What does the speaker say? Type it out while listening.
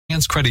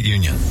Credit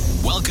Union.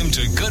 Welcome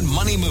to Good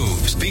Money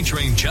Moves,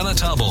 featuring Jenna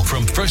Tauble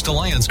from First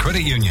Alliance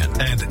Credit Union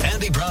and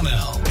Andy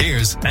Brownell.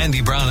 Here's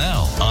Andy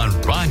Brownell on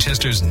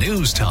Rochester's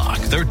News Talk,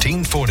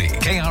 1340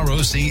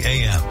 KROC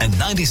AM and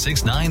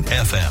 96.9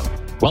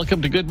 FM.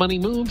 Welcome to Good Money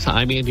Moves.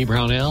 I'm Andy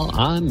Brownell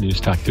on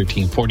News Talk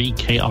 1340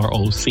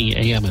 KROC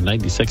AM and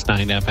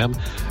 96.9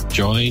 FM.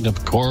 Joined,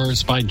 of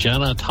course, by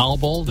Jenna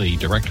Tauble, the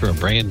Director of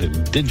Brand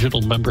and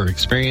Digital Member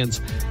Experience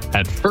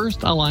at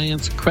First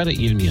Alliance Credit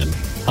Union.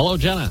 Hello,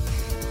 Jenna.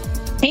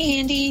 Hey,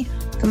 Andy.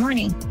 Good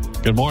morning.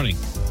 Good morning.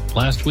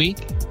 Last week,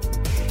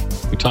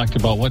 we talked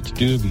about what to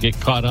do if you get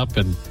caught up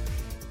in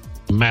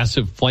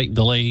massive flight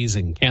delays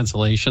and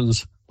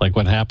cancellations, like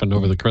what happened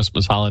over the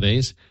Christmas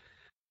holidays.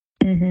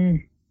 Mm-hmm.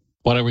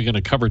 What are we going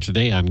to cover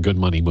today on Good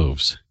Money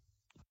Moves?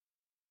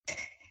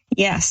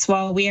 Yes,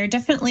 well, we are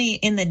definitely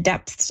in the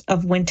depths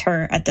of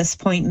winter at this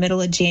point, middle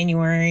of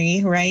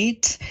January,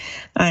 right?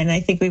 And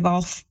I think we've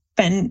all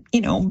been,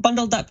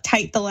 bundled up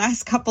tight the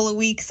last couple of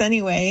weeks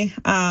anyway.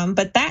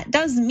 But that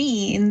does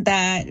mean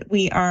that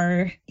we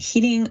are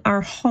heating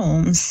our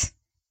homes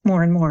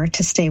more and more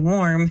to stay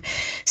warm.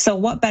 So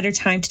what better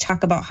time to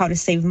talk about how to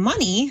save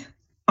money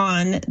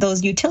on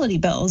those utility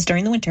bills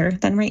during the winter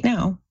than right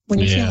now when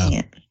you're feeling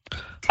it?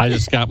 I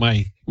just got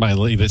my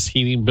latest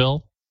heating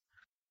bill,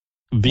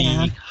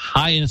 the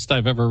highest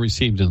I've ever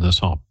received in this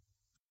home.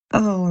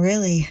 Oh,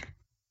 really?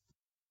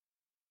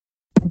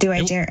 Do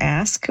I dare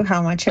ask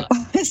how much it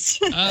was?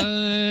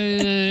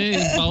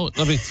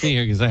 Let me see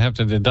here, because I have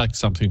to deduct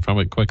something from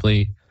it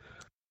quickly.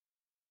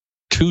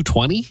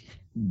 $220?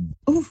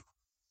 Ooh,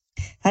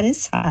 that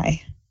is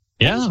high.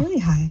 Yeah. That's really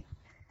high.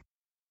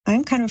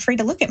 I'm kind of afraid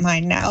to look at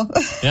mine now.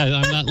 Yeah,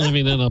 I'm not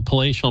living in a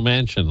palatial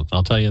mansion,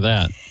 I'll tell you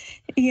that.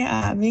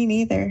 Yeah, me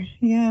neither.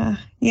 Yeah.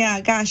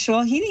 Gosh,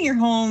 well, heating your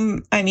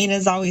home,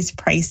 is always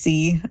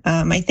pricey.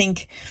 I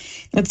think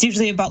it's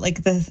usually about like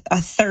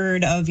a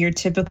third of your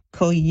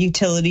typical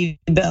utility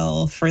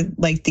bill for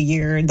like the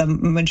year. The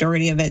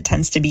majority of it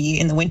tends to be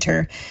in the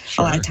winter.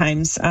 Sure. A lot of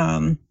times.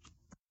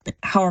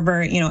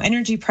 However,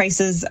 energy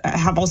prices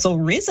have also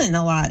risen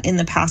a lot in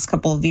the past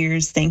couple of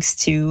years, thanks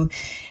to,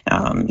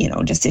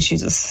 just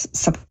issues of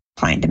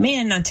supply and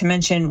demand, not to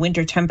mention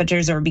winter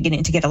temperatures are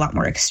beginning to get a lot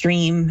more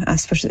extreme,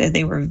 especially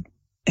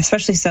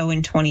so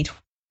in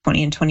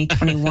 2020 and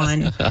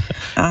 2021.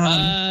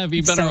 Have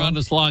you been around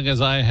as long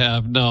as I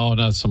have? No,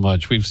 not so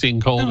much. We've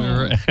seen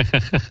colder.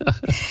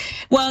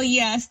 Well,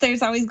 yes,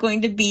 there's always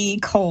going to be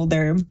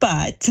colder,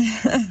 but,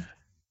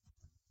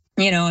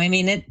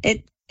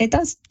 it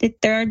does.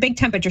 There are big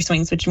temperature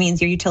swings, which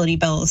means your utility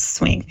bills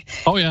swing.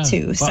 Oh, yeah.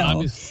 Too.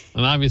 Well,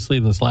 obviously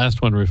this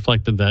last one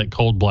reflected that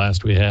cold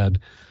blast we had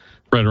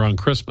right around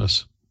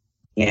Christmas.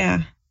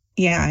 Yeah,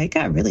 it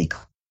got really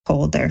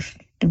cold there.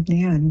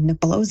 Yeah,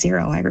 below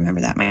zero. I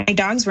remember that. My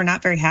dogs were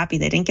not very happy.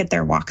 They didn't get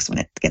their walks when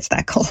it gets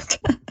that cold.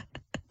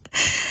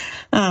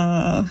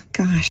 Oh,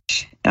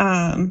 gosh.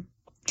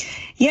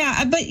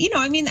 Yeah, but,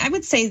 I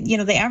would say,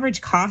 the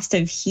average cost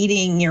of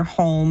heating your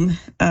home,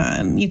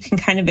 you can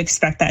kind of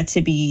expect that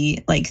to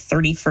be like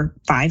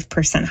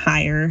 35%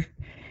 higher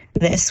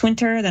this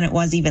winter than it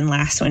was even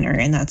last winter.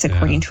 And that's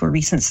according to a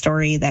recent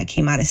story that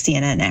came out of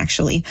CNN,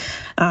 actually.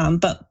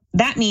 But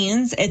that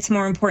means it's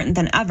more important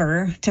than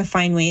ever to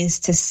find ways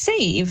to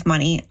save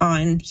money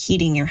on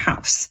heating your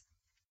house.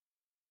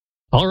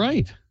 All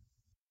right.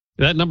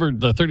 That number,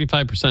 the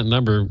 35%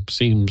 number,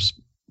 seems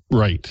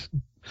right,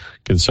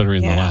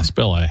 considering the last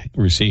bill I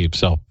received.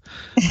 So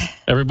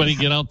everybody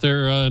get out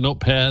their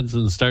notepads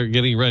and start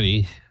getting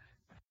ready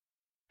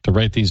to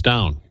write these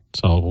down.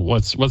 So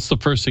what's the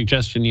first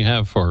suggestion you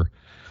have for,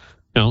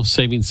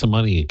 saving some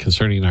money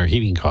concerning our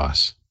heating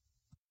costs?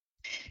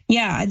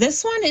 Yeah,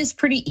 this one is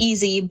pretty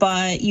easy,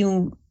 but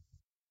you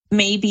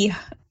may be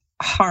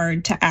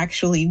hard to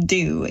actually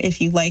do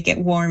if you like it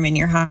warm in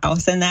your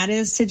house. And that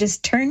is to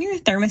just turn your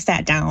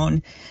thermostat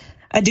down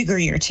a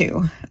degree or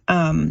two.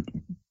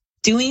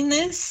 Doing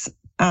this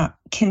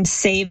can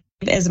save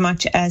as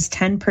much as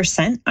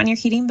 10% on your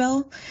heating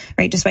bill,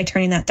 right? Just by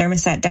turning that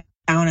thermostat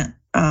down,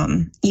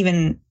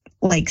 even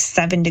like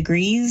 7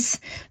 degrees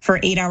for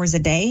 8 hours a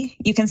day,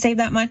 you can save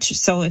that much.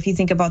 So if you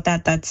think about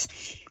that, that's,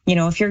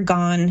 if you're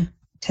gone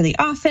to the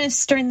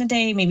office during the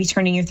day, maybe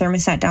turning your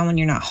thermostat down when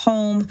you're not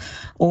home,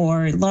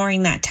 or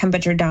lowering that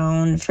temperature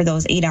down for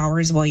those 8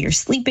 hours while you're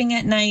sleeping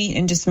at night,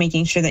 and just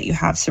making sure that you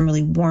have some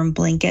really warm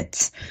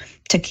blankets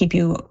to keep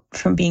you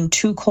from being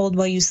too cold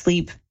while you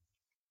sleep,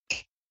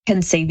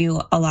 can save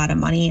you a lot of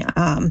money.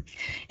 And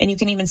you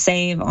can even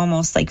save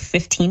almost like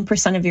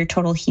 15% of your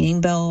total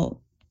heating bill,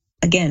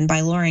 again,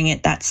 by lowering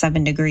it that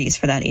 7 degrees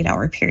for that 8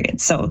 hour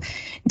period. So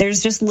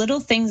there's just little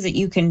things that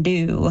you can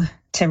do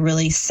to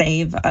really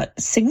save a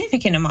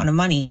significant amount of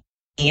money.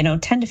 10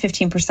 to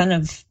 15%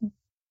 of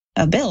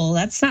a bill,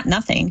 that's not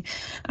nothing.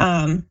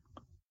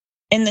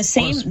 And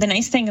the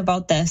nice thing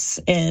about this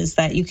is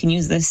that you can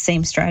use this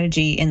same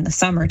strategy in the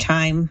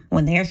summertime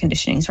when the air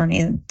conditioning is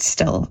running, it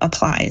still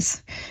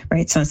applies,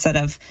 right? So instead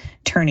of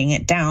turning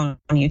it down,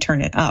 you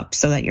turn it up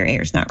so that your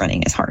air is not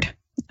running as hard.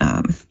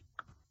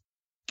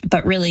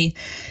 But really,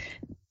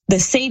 the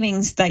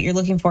savings that you're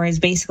looking for is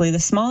basically the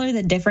smaller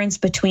the difference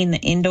between the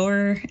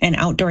indoor and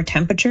outdoor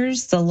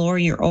temperatures, the lower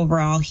your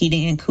overall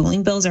heating and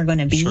cooling bills are going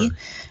to be. Sure.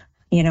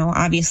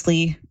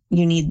 Obviously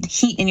you need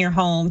heat in your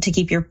home to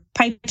keep your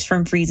pipes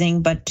from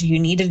freezing, but you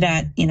need it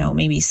at,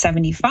 maybe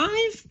 75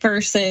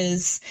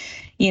 versus,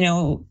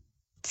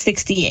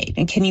 68.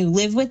 And can you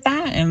live with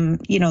that?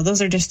 And,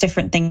 those are just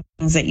different things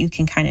that you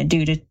can kind of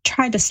do to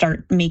try to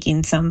start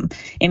making some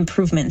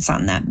improvements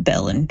on that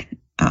bill. And,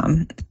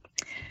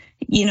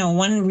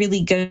 one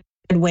really good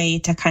way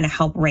to kind of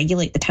help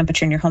regulate the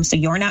temperature in your home so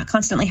you're not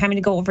constantly having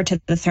to go over to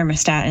the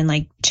thermostat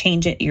and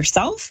change it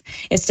yourself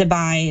is to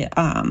buy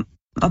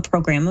a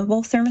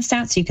programmable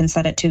thermostat, so you can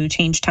set it to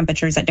change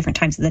temperatures at different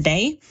times of the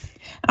day.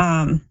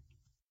 And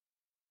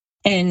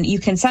you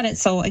can set it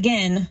so,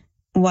 again,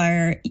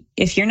 where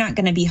if you're not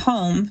going to be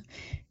home,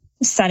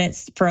 set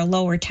it for a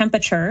lower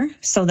temperature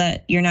so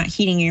that you're not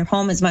heating your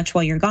home as much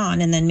while you're gone.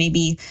 And then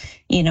maybe,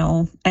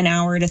 an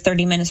hour to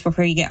 30 minutes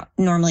before you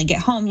normally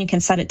get home, you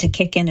can set it to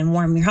kick in and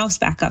warm your house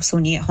back up. So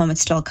when you get home,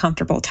 it's still a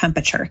comfortable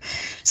temperature.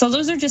 So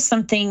those are just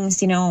some things,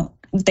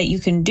 that you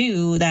can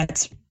do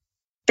that's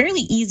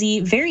fairly easy,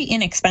 very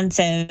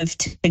inexpensive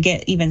to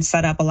get even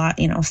set up a lot.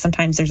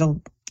 Sometimes there's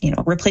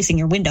replacing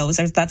your windows,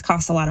 that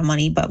costs a lot of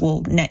money, but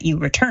will net you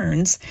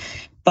returns.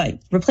 But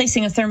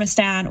replacing a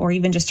thermostat or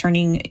even just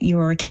turning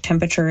your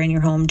temperature in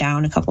your home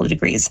down a couple of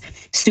degrees,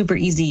 super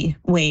easy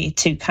way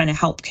to kind of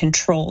help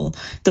control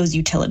those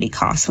utility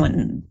costs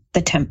when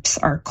the temps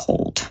are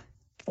cold,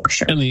 for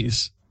sure. And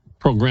these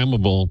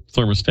programmable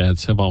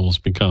thermostats have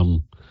almost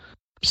become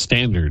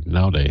standard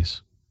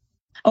nowadays.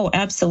 Oh,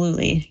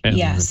 absolutely. And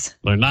yes.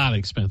 They're not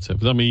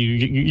expensive. I mean,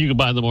 you can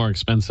buy the more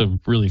expensive,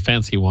 really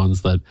fancy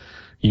ones that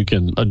you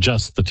can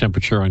adjust the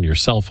temperature on your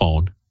cell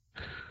phone.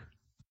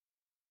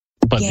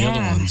 But the other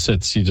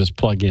ones, you just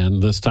plug in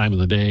this time of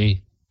the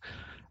day.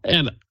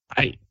 And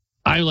I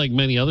like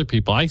many other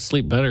people, I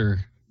sleep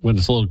better when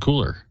it's a little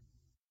cooler.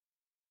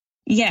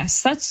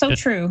 Yes, that's so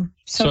true.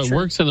 So it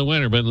works in the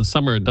winter, but in the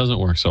summer it doesn't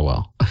work so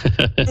well.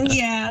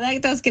 Yeah,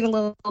 that does get a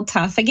little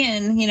tough.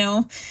 Again,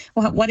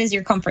 what is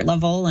your comfort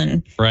level?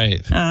 And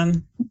right.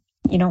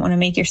 You don't want to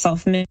make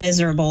yourself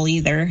miserable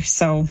either.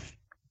 So,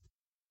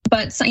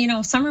 but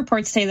some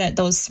reports say that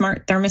those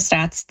smart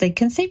thermostats, they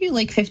can save you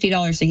like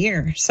 $50 a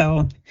year.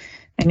 So,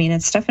 I mean,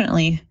 it's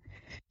definitely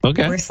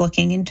worth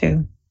looking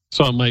into.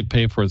 So it might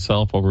pay for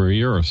itself over a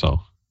year or so.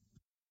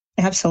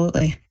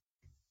 Absolutely.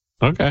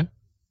 Okay.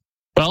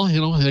 Well,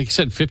 like I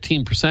said,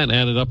 15%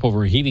 added up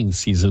over a heating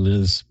season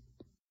is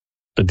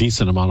a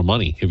decent amount of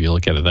money if you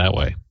look at it that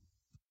way.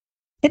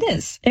 It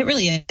is. It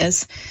really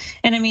is.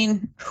 And I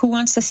mean, who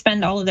wants to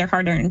spend all of their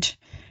hard-earned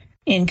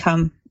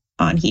income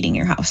on heating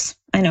your house?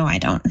 I know I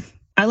don't.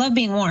 I love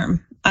being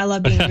warm. I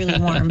love being really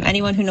warm.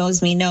 Anyone who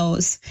knows me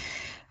knows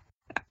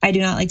I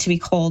do not like to be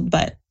cold,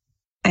 but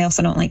I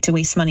also don't like to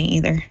waste money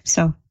either.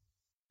 So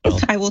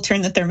I will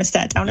turn the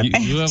thermostat down if I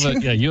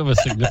have to. You have a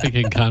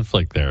significant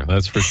conflict there.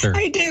 That's for sure.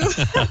 I do.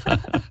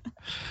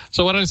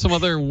 So what are some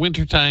other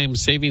wintertime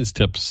savings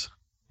tips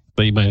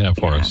that you might have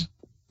for us?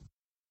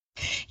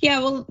 Yeah,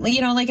 well,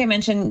 like I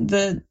mentioned,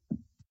 the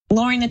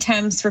lowering the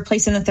temps,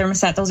 replacing the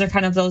thermostat, those are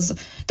kind of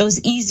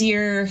those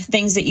easier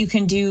things that you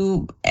can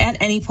do at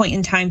any point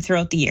in time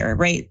throughout the year,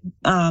 right?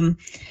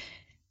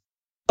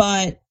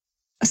 But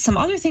some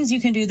other things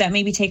you can do that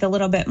maybe take a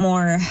little bit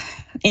more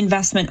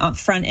investment up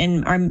front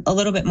and are a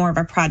little bit more of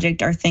a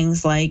project are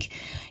things like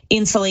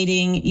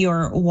insulating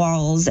your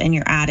walls and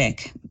your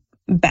attic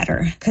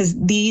better, because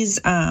these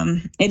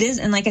it is,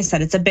 and like I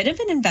said, it's a bit of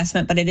an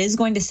investment, but it is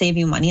going to save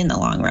you money in the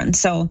long run.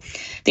 So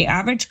the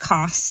average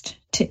cost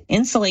to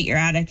insulate your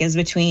attic is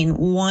between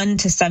 $1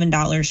 to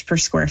 $7 per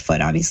square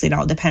foot. Obviously, it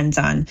all depends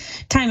on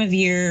time of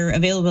year,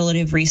 availability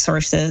of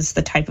resources,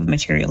 the type of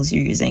materials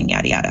you're using,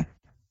 yada yada,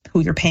 who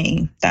you're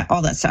paying,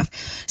 all that stuff.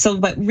 So,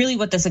 but really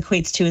what this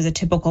equates to is a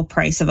typical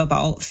price of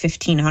about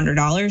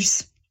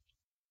 $1,500.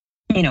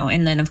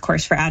 And then of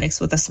course for attics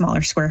with a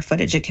smaller square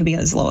footage, it can be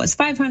as low as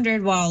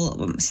 $500.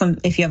 While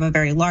if you have a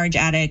very large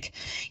attic,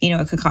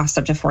 it could cost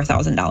up to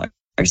 $4,000.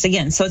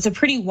 Again, so it's a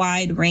pretty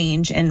wide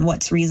range, and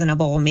what's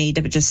reasonable may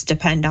just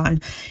depend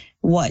on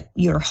what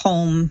your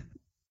home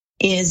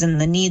is and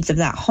the needs of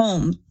that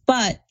home.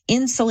 But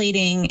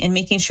insulating and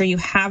making sure you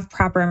have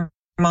proper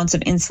amounts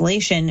of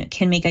insulation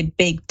can make a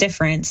big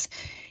difference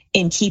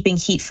in keeping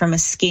heat from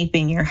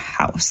escaping your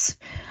house,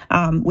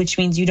 which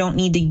means you don't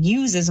need to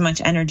use as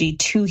much energy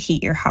to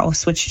heat your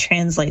house, which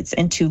translates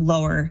into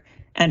lower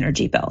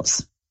energy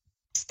bills.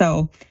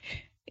 So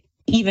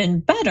even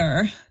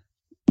better,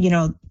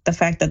 the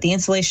fact that the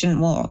insulation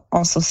will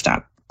also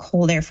stop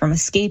cold air from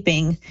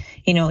escaping,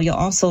 you'll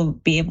also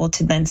be able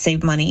to then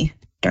save money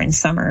during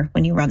summer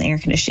when you run the air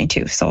conditioning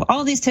too. So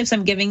all these tips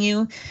I'm giving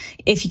you,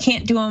 if you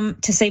can't do them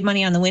to save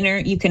money on the winter,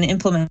 you can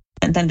implement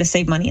them to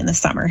save money in the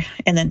summer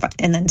and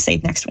then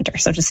save next winter.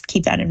 So just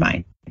keep that in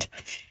mind.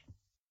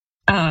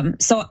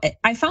 So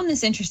I found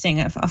this interesting,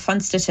 a fun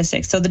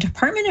statistic. So the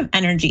Department of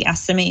Energy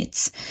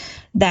estimates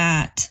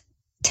that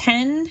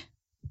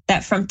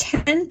from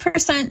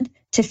 10%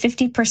 to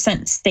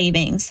 50%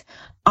 savings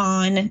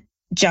on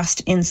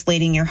just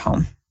insulating your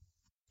home.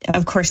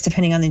 Of course,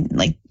 depending on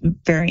the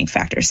varying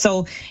factors.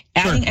 So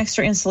adding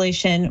extra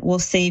insulation will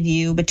save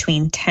you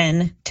between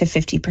 10 to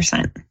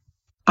 50%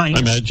 on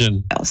your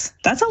bills.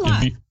 That's a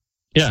lot.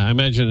 I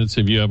imagine it's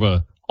if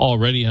you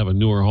already have a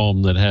newer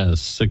home that has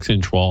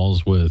 6-inch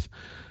walls with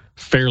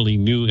fairly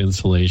new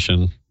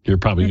insulation, you're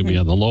probably going to be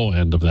on the low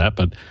end of that.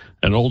 But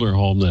an older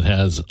home that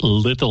has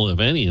little of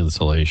any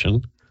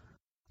insulation,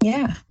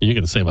 you're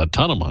going to save a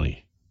ton of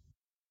money.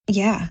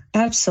 Yeah,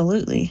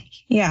 absolutely.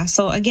 Yeah.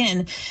 So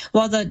again,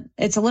 while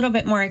it's a little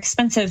bit more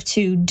expensive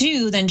to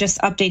do than just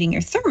updating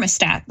your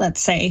thermostat,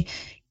 let's say,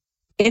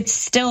 it's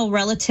still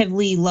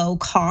relatively low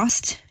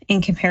cost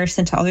in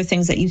comparison to other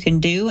things that you can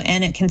do,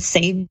 and it can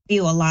save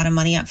you a lot of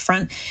money up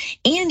front.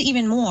 And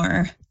even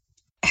more,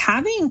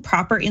 having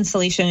proper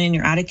insulation in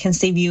your attic can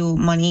save you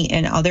money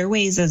in other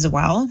ways as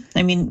well.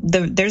 I mean,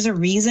 there's a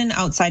reason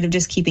outside of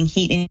just keeping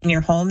heat in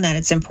your home that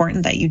it's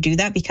important that you do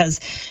that, because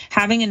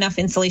having enough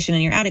insulation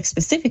in your attic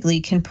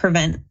specifically can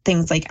prevent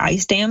things like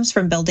ice dams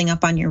from building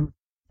up on your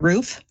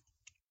roof.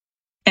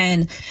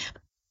 And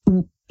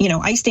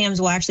ice dams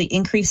will actually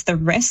increase the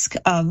risk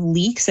of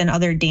leaks and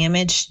other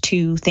damage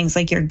to things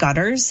like your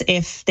gutters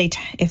if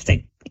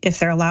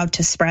they're allowed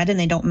to spread and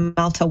they don't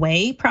melt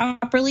away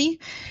properly,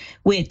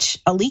 which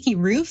a leaky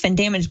roof and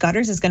damaged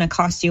gutters is going to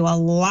cost you a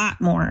lot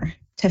more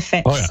to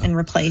fix and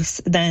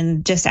replace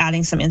than just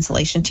adding some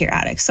insulation to your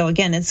attic. So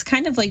again, it's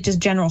kind of like just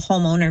general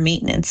homeowner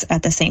maintenance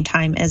at the same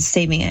time as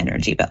saving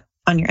energy bill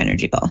on your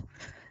energy bill.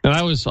 And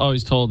I was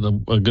always told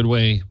a good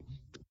way,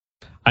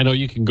 I know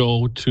you can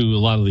go to a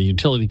lot of the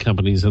utility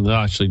companies and they'll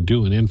actually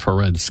do an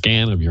infrared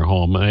scan of your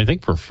home. And I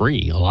think for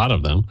free, a lot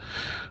of them,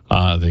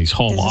 these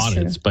home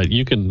audits, but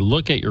you can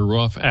look at your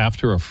roof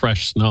after a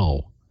fresh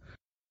snow.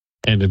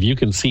 And if you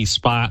can see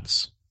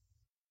spots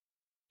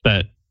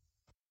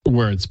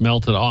where it's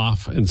melted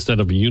off instead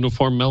of a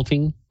uniform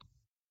melting,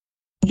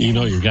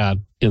 you got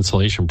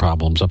insulation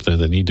problems up there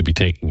that need to be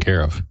taken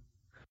care of.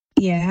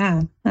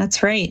 Yeah,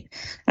 that's right.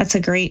 That's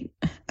a great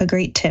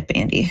tip,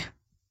 Andy.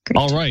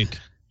 All right.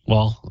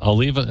 Well, I'll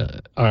leave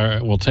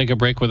we'll take a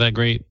break with that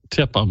great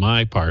tip on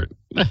my part.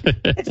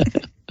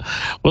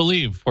 We'll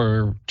leave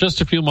for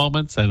just a few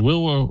moments and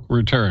we'll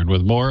return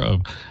with more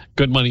of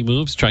Good Money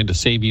Moves, trying to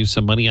save you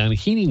some money on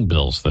heating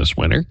bills this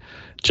winter.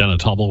 Jenna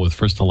Tauble with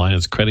First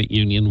Alliance Credit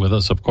Union with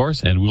us, of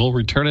course, and we'll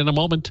return in a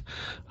moment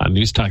on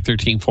News Talk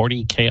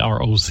 1340,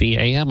 KROC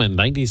AM and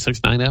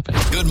 96.9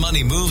 FM. Good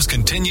Money Moves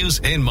continues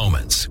in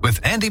moments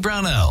with Andy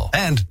Brownell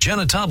and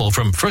Jenna Tauble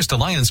from First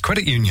Alliance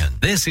Credit Union.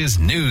 This is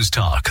News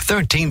Talk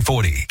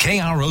 1340,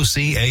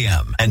 KROC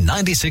AM and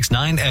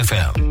 96.9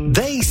 FM.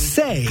 They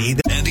say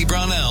that Andy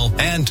Brownell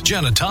and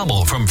Jenna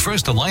Tauble from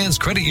First Alliance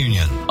Credit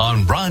Union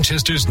on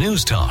Rochester's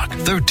News Talk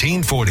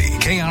 1340,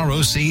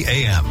 KROC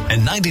AM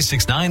and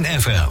 96.9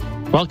 FM.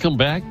 Welcome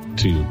back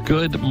to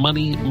Good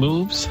Money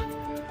Moves.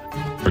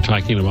 We're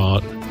talking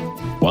about,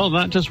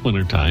 not just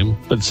wintertime,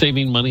 but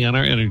saving money on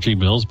our energy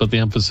bills, but the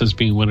emphasis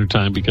being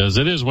wintertime because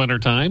it is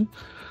wintertime.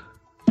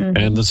 Mm-hmm.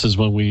 And this is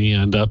when we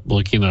end up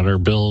looking at our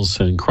bills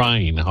and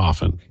crying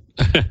often.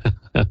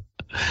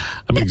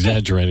 I'm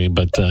exaggerating,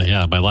 but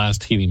my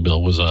last heating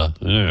bill was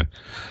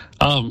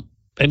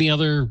any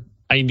other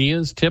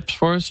ideas, tips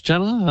for us,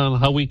 Jenna, on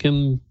how we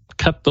can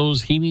cut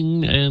those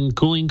heating and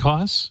cooling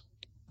costs?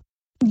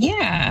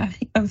 Yeah,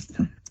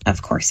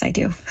 of course I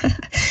do.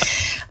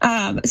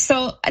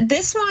 So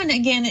this one,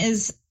 again,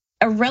 is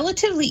a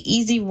relatively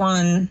easy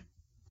one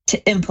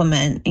to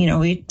implement.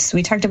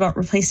 We talked about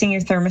replacing your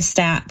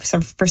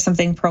thermostat for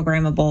something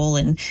programmable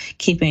and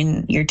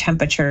keeping your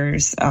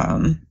temperatures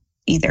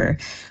either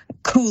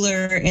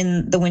cooler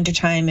in the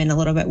wintertime and a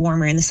little bit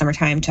warmer in the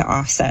summertime to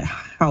offset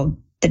how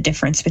the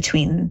difference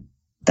between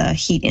the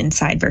heat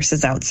inside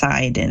versus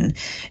outside and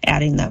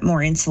adding that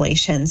more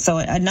insulation. So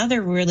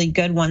another really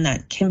good one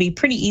that can be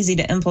pretty easy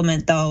to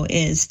implement, though,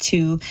 is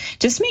to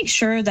just make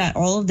sure that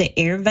all of the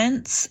air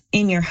vents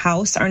in your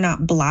house are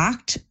not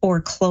blocked or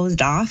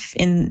closed off,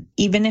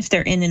 even if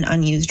they're in an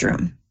unused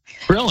room.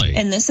 Really?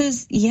 And this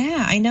is,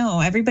 I know.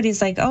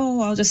 Everybody's like, I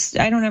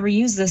don't ever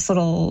use this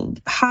little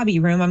hobby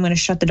room. I'm going to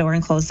shut the door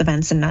and close the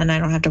vents and I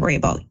don't have to worry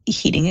about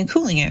heating and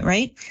cooling it,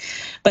 right?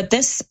 But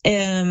this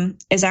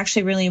is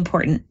actually really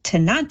important to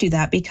not do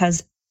that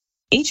because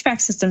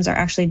HVAC systems are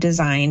actually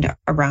designed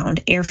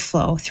around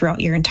airflow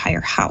throughout your entire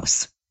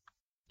house.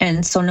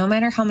 And so no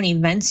matter how many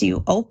vents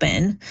you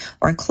open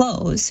or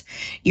close,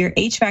 your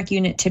HVAC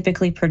unit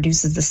typically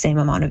produces the same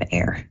amount of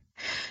air.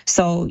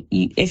 So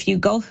if you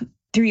go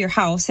through your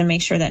house and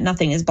make sure that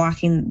nothing is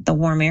blocking the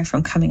warm air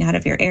from coming out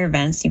of your air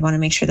vents, you want to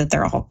make sure that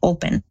they're all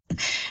open,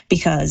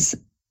 because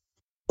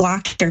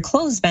blocked or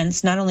closed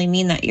vents not only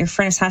mean that your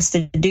furnace has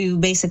to do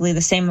basically the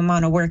same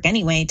amount of work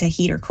anyway to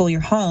heat or cool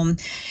your home.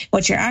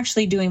 What you're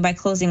actually doing by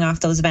closing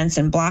off those vents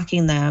and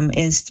blocking them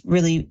is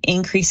really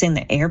increasing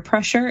the air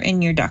pressure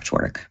in your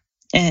ductwork,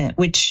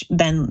 which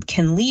then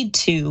can lead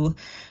to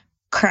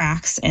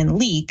cracks and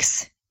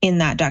leaks in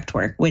that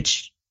ductwork,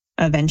 which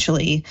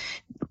eventually,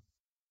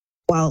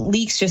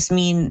 leaks just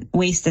mean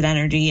wasted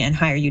energy and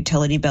higher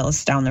utility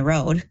bills down the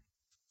road.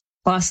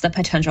 plus the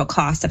potential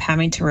cost of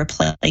having to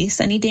replace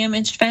any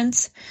damaged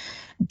vents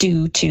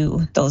due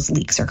to those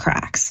leaks or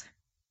cracks.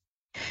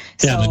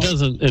 Yeah,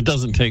 it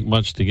doesn't take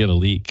much to get a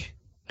leak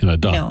in a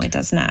duct. No, it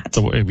does not.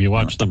 So if you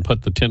watch them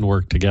put the tin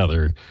work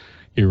together,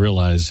 you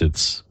realize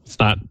it's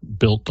not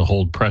built to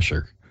hold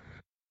pressure.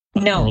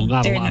 No, or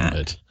not they're a lot not. of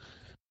it.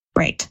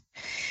 Right.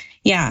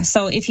 Yeah.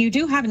 So if you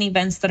do have any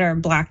vents that are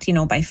blocked,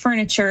 by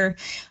furniture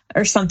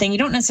or something, you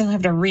don't necessarily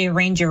have to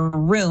rearrange your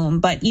room,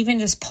 but even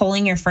just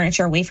pulling your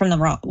furniture away from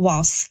the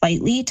wall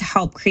slightly to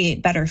help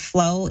create better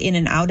flow in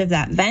and out of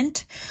that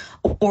vent.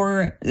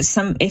 Or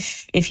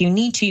if you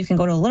need to, you can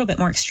go to a little bit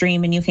more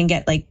extreme and you can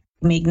get like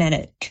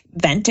magnetic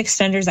vent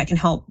extenders that can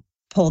help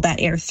pull that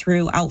air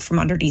out from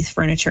underneath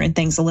furniture and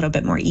things a little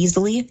bit more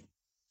easily.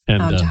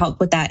 And to help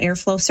with that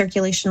airflow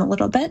circulation a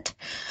little bit.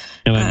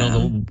 And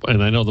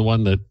I know the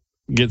one that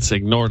gets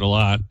ignored a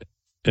lot,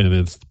 and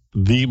it's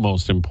the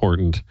most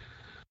important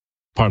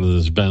part of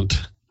this vent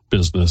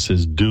business,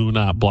 is do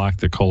not block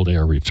the cold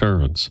air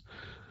returns.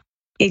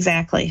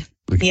 Exactly.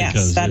 Because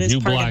yes, that is if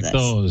you part block of this.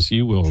 those,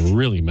 you will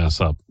really mess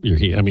up your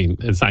heat. I mean,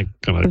 it's not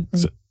going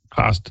to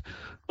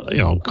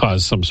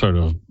cause some sort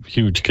of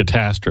huge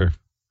catastrophe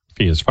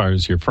as far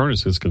as your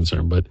furnace is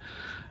concerned, but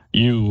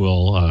you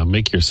will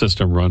make your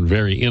system run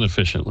very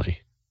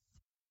inefficiently.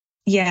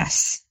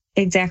 Yes,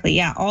 exactly.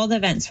 Yeah, all the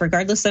vents,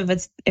 regardless of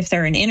if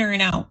they're an in or an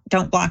out,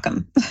 don't block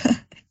them.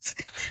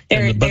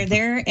 they're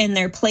there and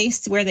they're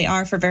placed where they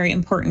are for very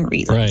important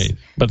reasons. Right.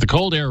 But the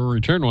cold air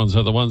return ones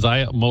are the ones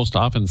I most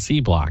often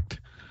see blocked.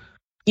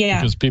 Yeah.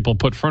 Because people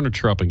put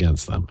furniture up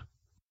against them.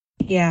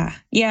 Yeah.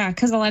 Yeah.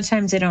 Because a lot of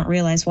times they don't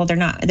realize,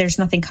 there's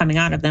nothing coming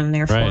out of them.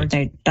 Therefore,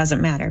 It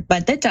doesn't matter.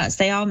 But it does.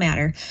 They all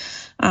matter.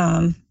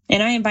 And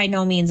I am by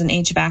no means an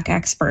HVAC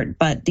expert,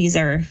 but these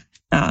are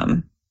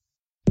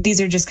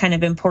just kind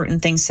of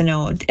important things to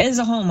know as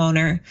a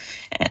homeowner,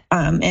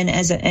 and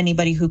as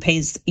anybody who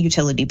pays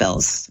utility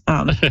bills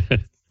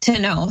to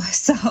know.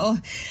 So,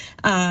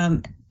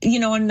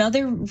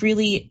 another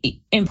really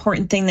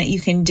important thing that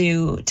you can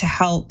do to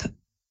help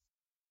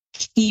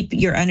keep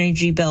your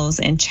energy bills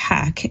in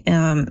check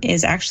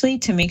is actually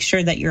to make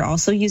sure that you're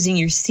also using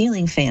your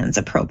ceiling fans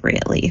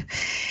appropriately.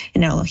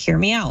 Hear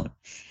me out.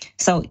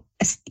 So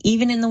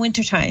even in the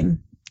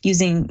wintertime,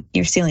 using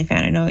your ceiling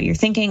fan, I know what you're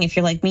thinking. If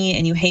you're like me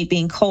and you hate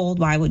being cold,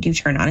 why would you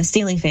turn on a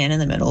ceiling fan in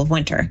the middle of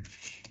winter?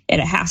 It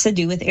has to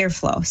do with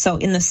airflow. So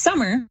in the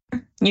summer,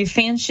 your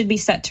fan should be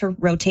set to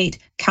rotate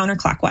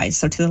counterclockwise,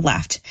 so to the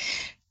left.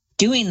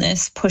 Doing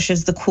this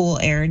pushes the cool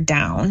air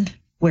down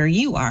where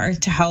you are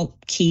to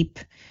help keep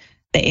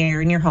the air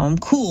in your home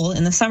cool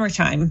in the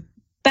summertime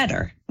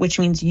better, which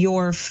means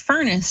your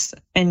furnace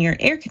and your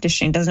air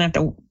conditioning doesn't have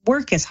to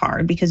work as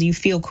hard because you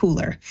feel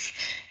cooler.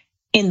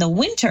 In the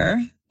winter,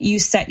 you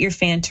set your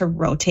fan to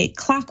rotate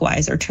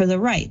clockwise or to the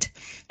right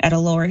at a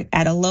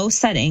low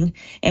setting.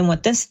 And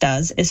what this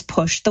does is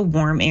push the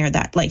warm air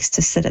that likes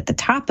to sit at the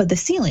top of the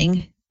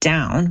ceiling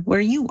down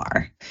where you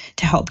are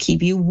to help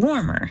keep you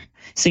warmer,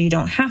 so you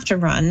don't have to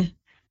run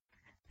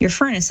your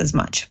furnace as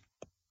much.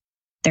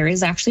 There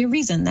is actually a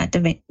reason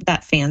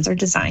that fans are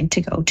designed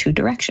to go two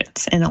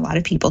directions, and a lot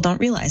of people don't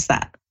realize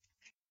that.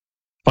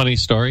 Funny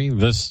story,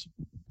 this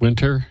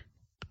winter,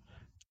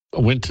 I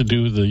went to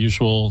do the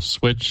usual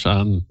switch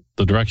on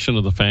the direction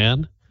of the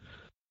fan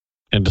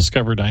and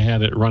discovered I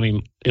had it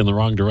running in the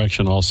wrong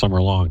direction all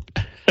summer long.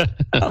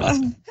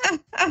 I'm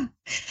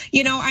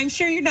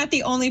sure you're not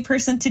the only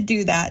person to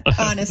do that,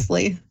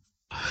 honestly.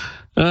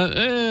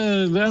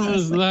 That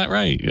was not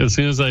right. As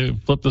soon as I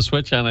flip the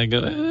switch on, I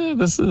go,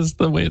 this is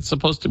the way it's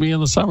supposed to be in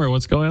the summer.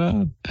 What's going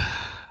on?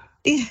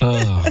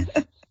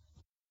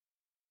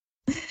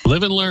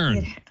 Live and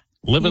learn.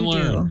 Live and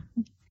learn.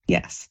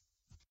 Yes.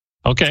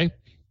 Okay.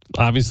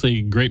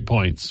 Obviously, great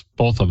points,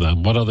 both of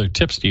them. What other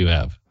tips do you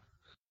have?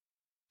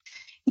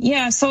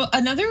 Yeah. So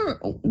another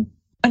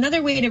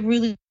way to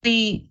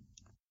really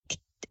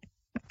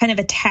kind of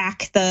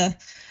attack the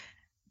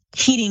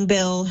heating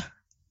bill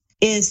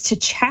is to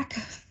check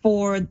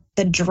for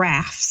the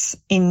drafts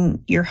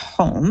in your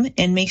home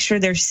and make sure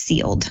they're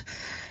sealed.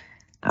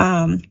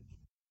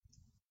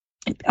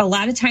 A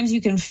lot of times you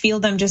can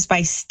feel them just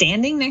by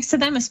standing next to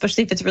them,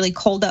 especially if it's really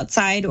cold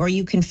outside, or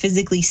you can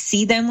physically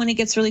see them when it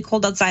gets really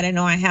cold outside. I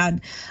know I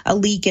had a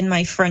leak in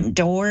my front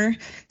door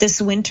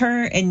this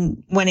winter,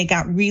 and when it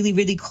got really,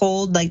 really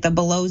cold, like the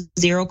below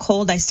zero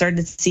cold, I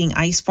started seeing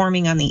ice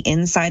forming on the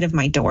inside of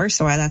my door.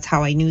 So that's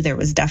how I knew there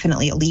was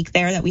definitely a leak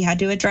there that we had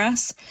to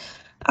address.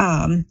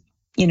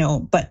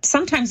 But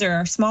sometimes there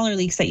are smaller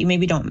leaks that you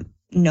maybe don't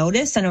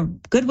notice, and a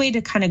good way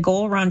to kind of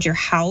go around your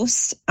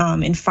house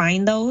and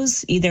find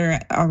those, either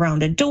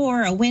around a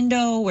door, a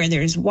window where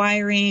there's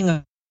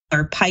wiring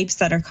or pipes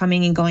that are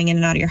coming and going in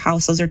and out of your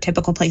house. Those are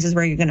typical places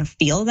where you're going to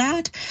feel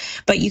that.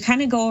 But you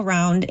kind of go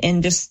around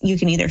and you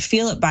can either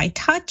feel it by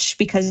touch,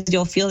 because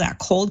you'll feel that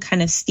cold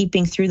kind of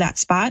steeping through that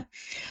spot.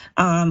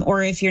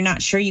 Or if you're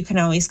not sure, you can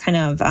always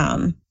kind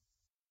of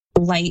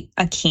light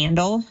a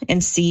candle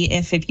and see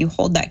if you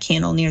hold that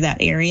candle near that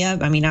area.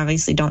 I mean,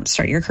 obviously don't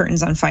start your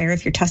curtains on fire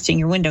if you're testing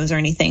your windows or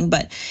anything,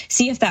 but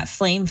see if that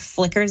flame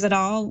flickers at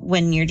all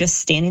when you're just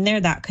standing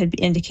there. That could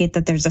indicate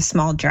that there's a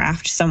small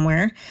draft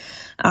somewhere.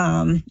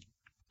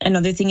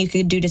 Another thing you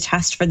could do to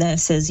test for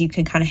this is you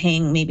can kind of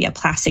hang maybe a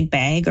plastic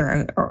bag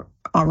or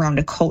around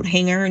a coat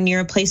hanger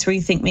near a place where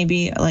you think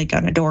maybe like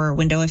on a door or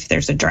window if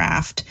there's a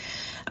draft.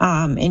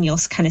 And you'll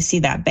kind of see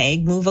that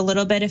bag move a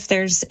little bit if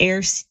there's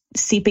air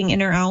seeping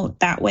in or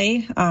out that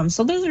way.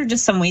 So those are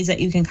just some ways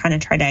that you can kind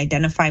of try to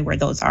identify where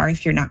those are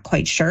if you're not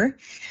quite sure.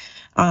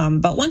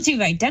 But once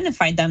you've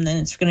identified them, then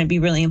it's going to be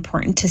really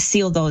important to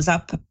seal those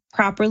up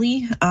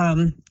properly.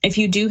 If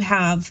you do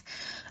have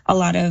a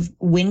lot of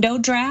window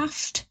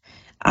draft,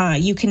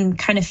 you can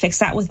kind of fix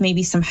that with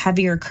maybe some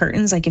heavier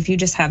curtains. Like if you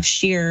just have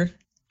sheer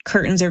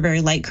curtains or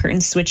very light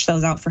curtains, switch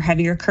those out for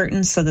heavier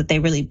curtains so that they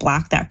really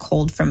block that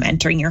cold from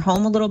entering your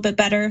home a little bit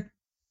better.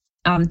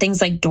 Things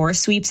like door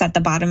sweeps at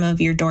the bottom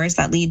of your doors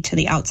that lead to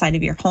the outside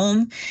of your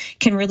home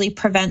can really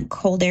prevent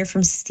cold air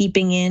from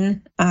seeping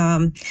in.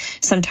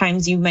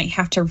 Sometimes you might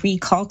have to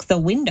recaulk the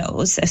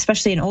windows,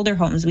 especially in older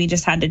homes. We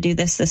just had to do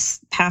this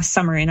past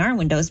summer in our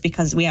windows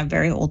because we have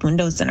very old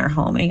windows in our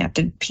home, and you have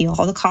to peel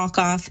all the caulk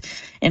off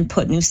and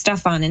put new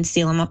stuff on and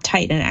seal them up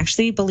tight. And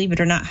actually, believe it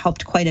or not,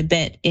 helped quite a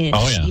bit in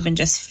even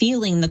just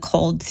feeling the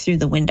cold through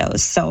the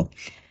windows. So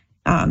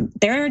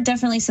there are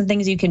definitely some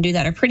things you can do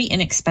that are pretty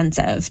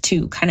inexpensive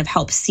to kind of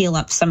help seal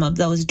up some of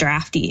those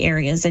drafty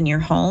areas in your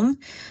home.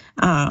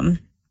 The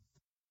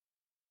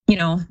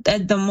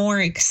more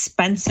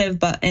expensive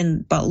but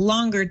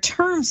longer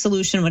term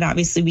solution would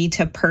obviously be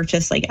to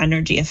purchase like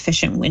energy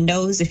efficient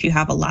windows. If you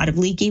have a lot of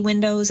leaky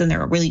windows and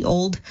they're really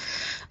old,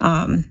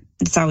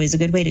 it's always a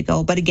good way to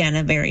go. But again,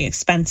 a very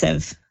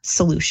expensive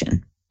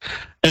solution.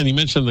 And you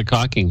mentioned the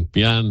caulking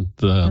beyond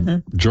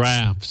the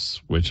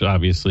drafts, which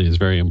obviously is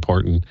very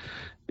important.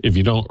 If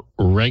you don't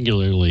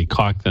regularly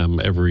caulk them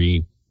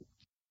maybe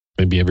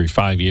every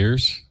 5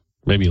 years,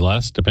 maybe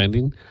less,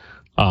 depending,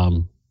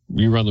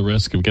 you run the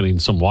risk of getting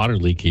some water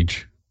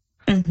leakage.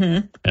 And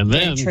then,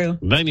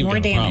 then you've more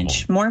got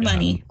damage, more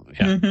money.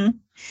 Yeah.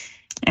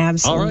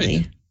 Absolutely.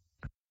 All right.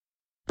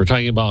 We're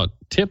talking about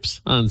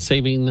tips on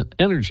saving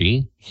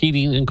energy,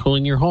 heating, and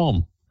cooling your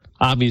home.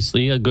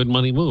 Obviously, a good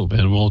money move.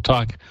 And we'll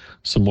talk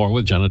some more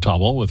with Jenna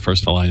Taubel with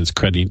First Alliance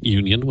Credit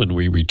Union when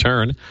we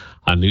return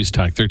on News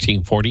Talk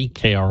 1340,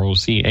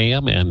 KROC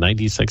AM and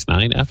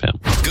 96.9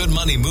 FM. Good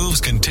Money Moves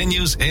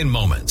continues in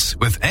moments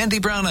with Andy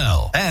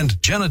Brownell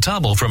and Jenna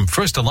Taubel from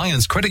First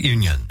Alliance Credit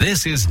Union.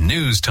 This is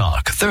News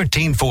Talk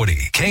 1340,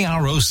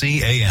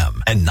 KROC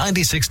AM and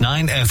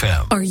 96.9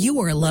 FM. Are you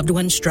or a loved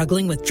one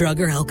struggling with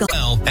drug or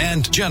alcohol?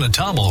 And Jenna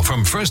Taubel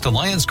from First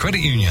Alliance Credit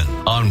Union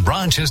on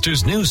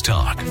Rochester's News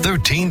Talk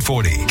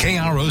 1340,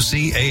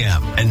 KROC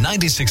AM and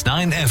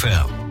 96.9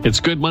 FM. It's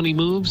Good Money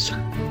Moves.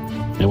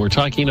 And we're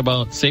talking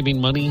about saving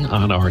money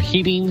on our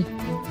heating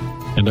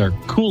and our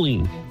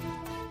cooling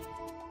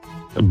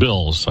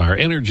bills, our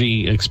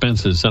energy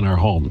expenses in our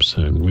homes.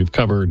 And we've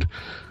covered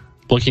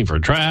looking for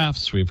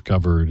drafts. We've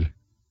covered,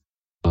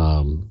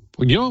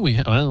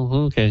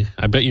 okay.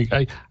 I bet you,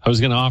 I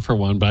was going to offer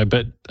one, but I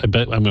bet I'm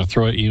going to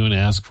throw at you and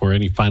ask for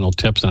any final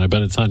tips. And I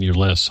bet it's on your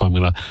list. So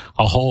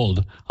I'll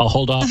hold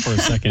off for a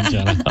second,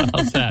 Jenna.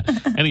 How's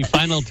that? Any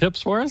final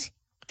tips for us?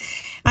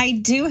 I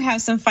do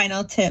have some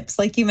final tips.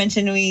 Like you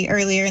mentioned,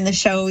 earlier in the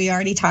show, we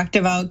already talked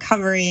about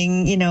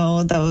covering,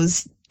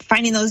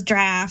 finding those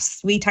drafts.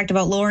 We talked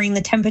about lowering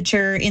the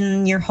temperature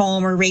in your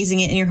home or raising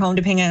it in your home,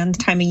 depending on the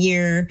time of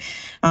year,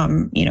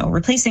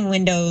 replacing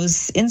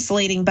windows,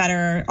 insulating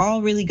better,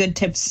 all really good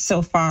tips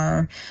so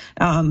far.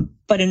 But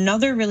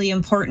another really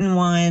important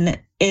one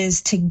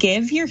is to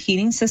give your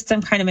heating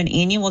system kind of an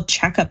annual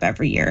checkup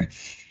every year.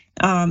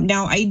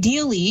 Now,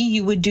 ideally,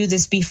 you would do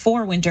this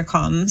before winter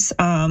comes,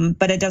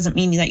 but it doesn't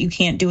mean that you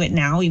can't do it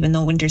now, even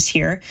though winter's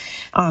here.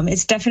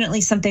 It's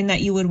definitely something that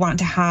you would want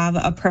to have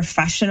a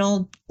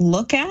professional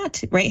look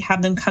at, right?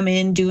 Have them come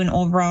in, do an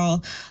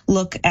overall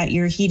look at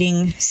your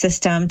heating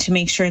system to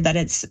make sure that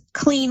it's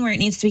clean where it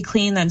needs to be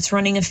clean, that it's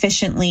running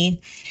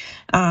efficiently.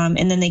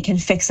 And then they can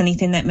fix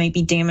anything that might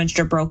be damaged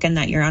or broken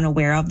that you're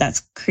unaware of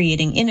that's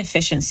creating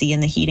inefficiency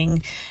in the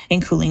heating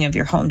and cooling of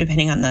your home,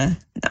 depending on the,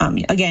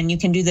 again, you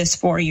can do this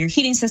for your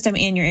heating system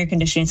and your air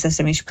conditioning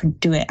system. You should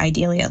do it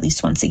ideally at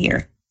least once a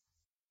year.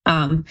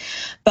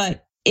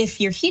 But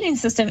if your heating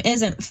system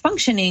isn't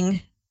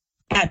functioning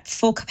at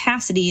full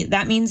capacity,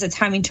 that means it's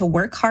having to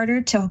work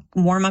harder to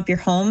warm up your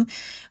home,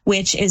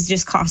 which is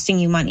just costing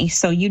you money.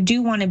 So you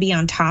do want to be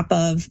on top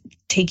of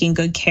taking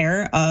good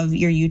care of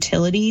your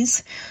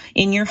utilities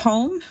in your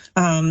home.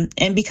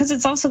 And because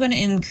it's also going to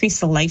increase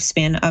the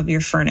lifespan of your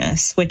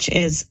furnace, which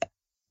is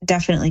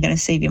definitely going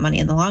to save you money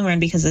in the long run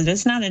because it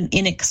is not an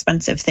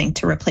inexpensive thing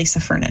to replace a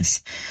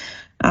furnace.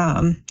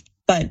 And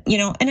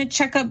a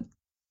checkup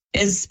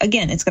is,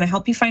 again, it's going to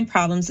help you find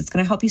problems. It's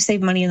going to help you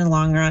save money in the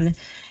long run.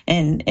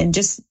 And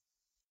just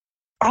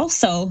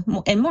also,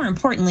 and more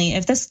importantly,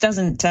 if this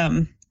doesn't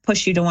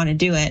push you to want to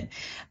do it,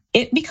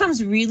 it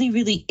becomes really,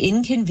 really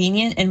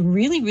inconvenient and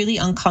really, really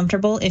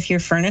uncomfortable if your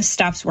furnace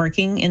stops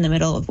working in the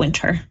middle of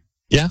winter.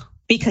 Yeah.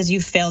 Because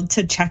you failed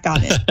to check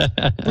on it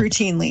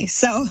routinely.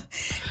 So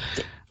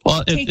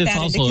take that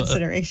also into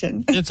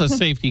consideration. It's a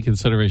safety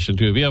consideration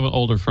too. If you have an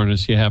older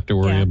furnace, you have to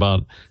worry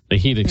about the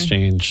heat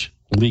exchange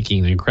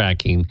leaking and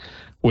cracking,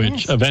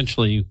 which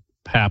eventually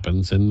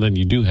happens, and then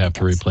you do have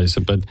to replace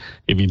it. But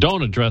if you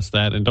don't address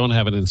that and don't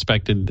have it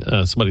inspected,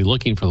 somebody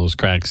looking for those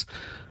cracks,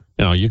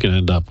 you can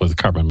end up with a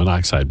carbon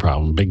monoxide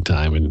problem big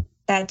time. And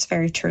that's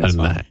very true as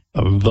well.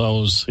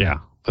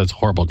 That's a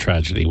horrible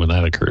tragedy when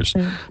that occurs.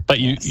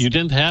 But you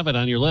didn't have it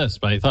on your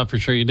list, but I thought for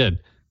sure you did.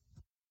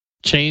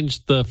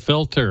 Change the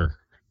filter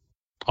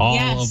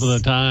all of the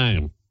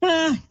time.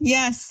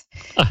 Yes.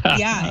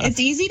 Yeah, it's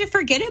easy to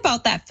forget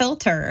about that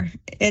filter.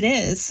 It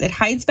is. It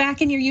hides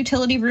back in your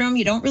utility room.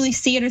 You don't really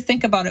see it or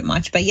think about it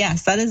much. But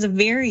yes, that is a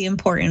very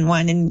important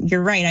one. And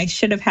you're right. I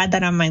should have had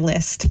that on my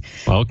list.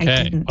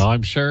 Okay. Well,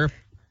 I'm sure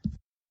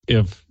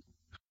if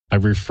I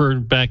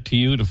referred back to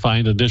you to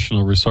find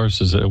additional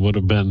resources, it would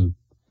have been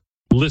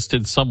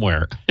listed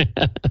somewhere.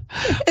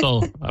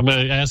 So I'm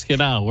going to ask you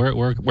now,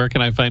 where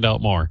can I find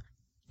out more?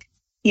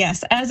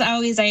 Yes, as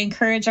always, I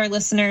encourage our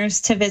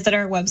listeners to visit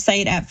our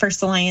website at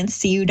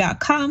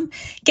firstalliancecu.com.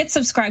 Get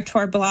subscribed to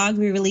our blog.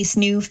 We release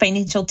new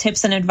financial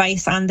tips and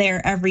advice on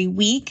there every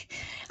week.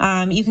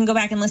 You can go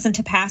back and listen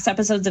to past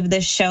episodes of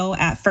this show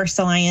at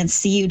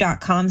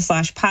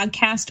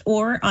firstalliancecu.com/podcast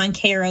or on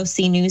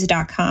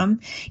krocnews.com.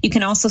 You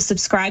can also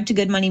subscribe to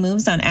Good Money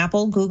Moves on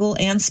Apple, Google,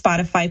 and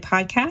Spotify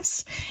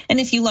podcasts. And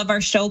if you love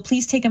our show,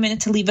 please take a minute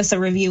to leave us a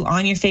review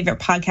on your favorite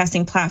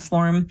podcasting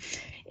platform.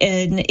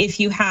 And if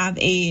you have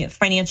a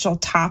financial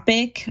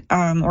topic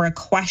or a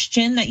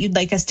question that you'd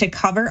like us to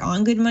cover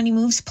on Good Money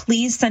Moves,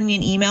 please send me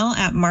an email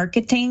at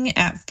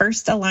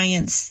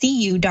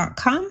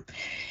marketing@firstalliancecu.com.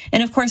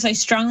 And of course, I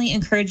strongly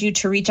encourage you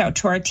to reach out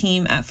to our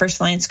team at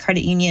First Alliance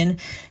Credit Union.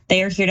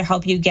 They are here to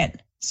help you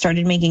get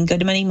started making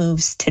good money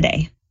moves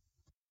today.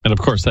 And of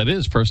course, that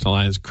is First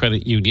Alliance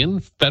Credit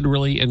Union,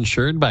 federally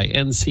insured by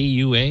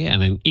NCUA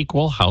and an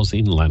equal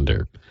housing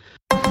lender.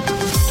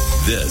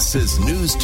 This is News